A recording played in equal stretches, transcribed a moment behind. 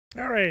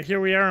All right, here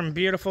we are in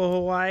beautiful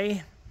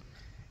Hawaii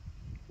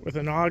with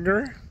an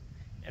auger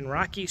and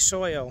rocky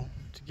soil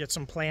to get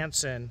some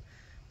plants in.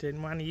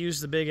 Didn't want to use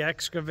the big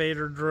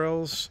excavator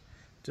drills,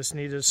 just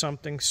needed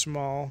something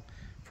small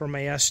for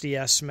my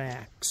SDS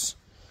Max.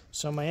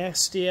 So my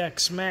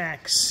SDS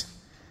Max,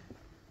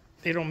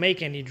 they don't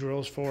make any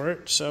drills for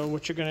it, so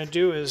what you're going to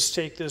do is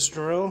take this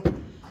drill,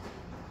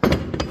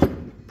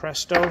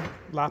 presto,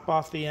 lop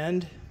off the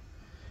end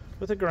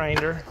with a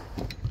grinder,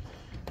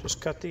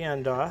 just cut the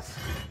end off.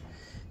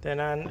 Then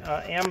on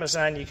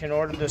Amazon, you can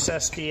order this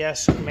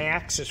SDS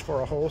Max. It's for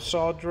a hole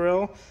saw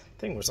drill. The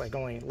thing was like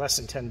only less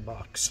than 10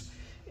 bucks.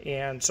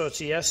 And so it's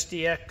the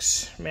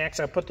SDS Max.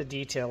 I put the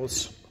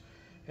details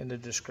in the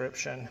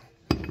description.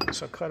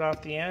 So cut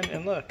off the end,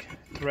 and look,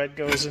 thread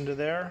goes into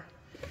there.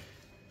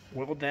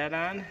 Weld that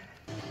on.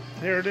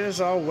 There it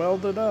is, all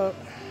welded up.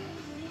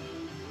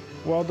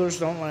 Welders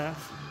don't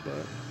laugh,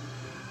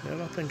 but I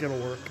don't think it'll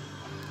work.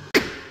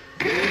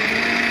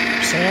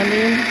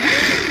 Sanding.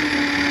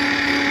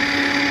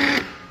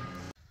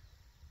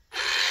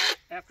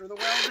 After the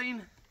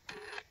welding,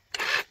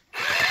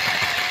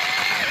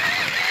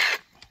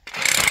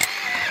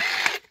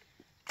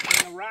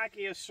 in the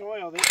rockiest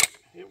soil,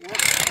 it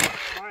works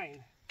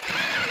fine.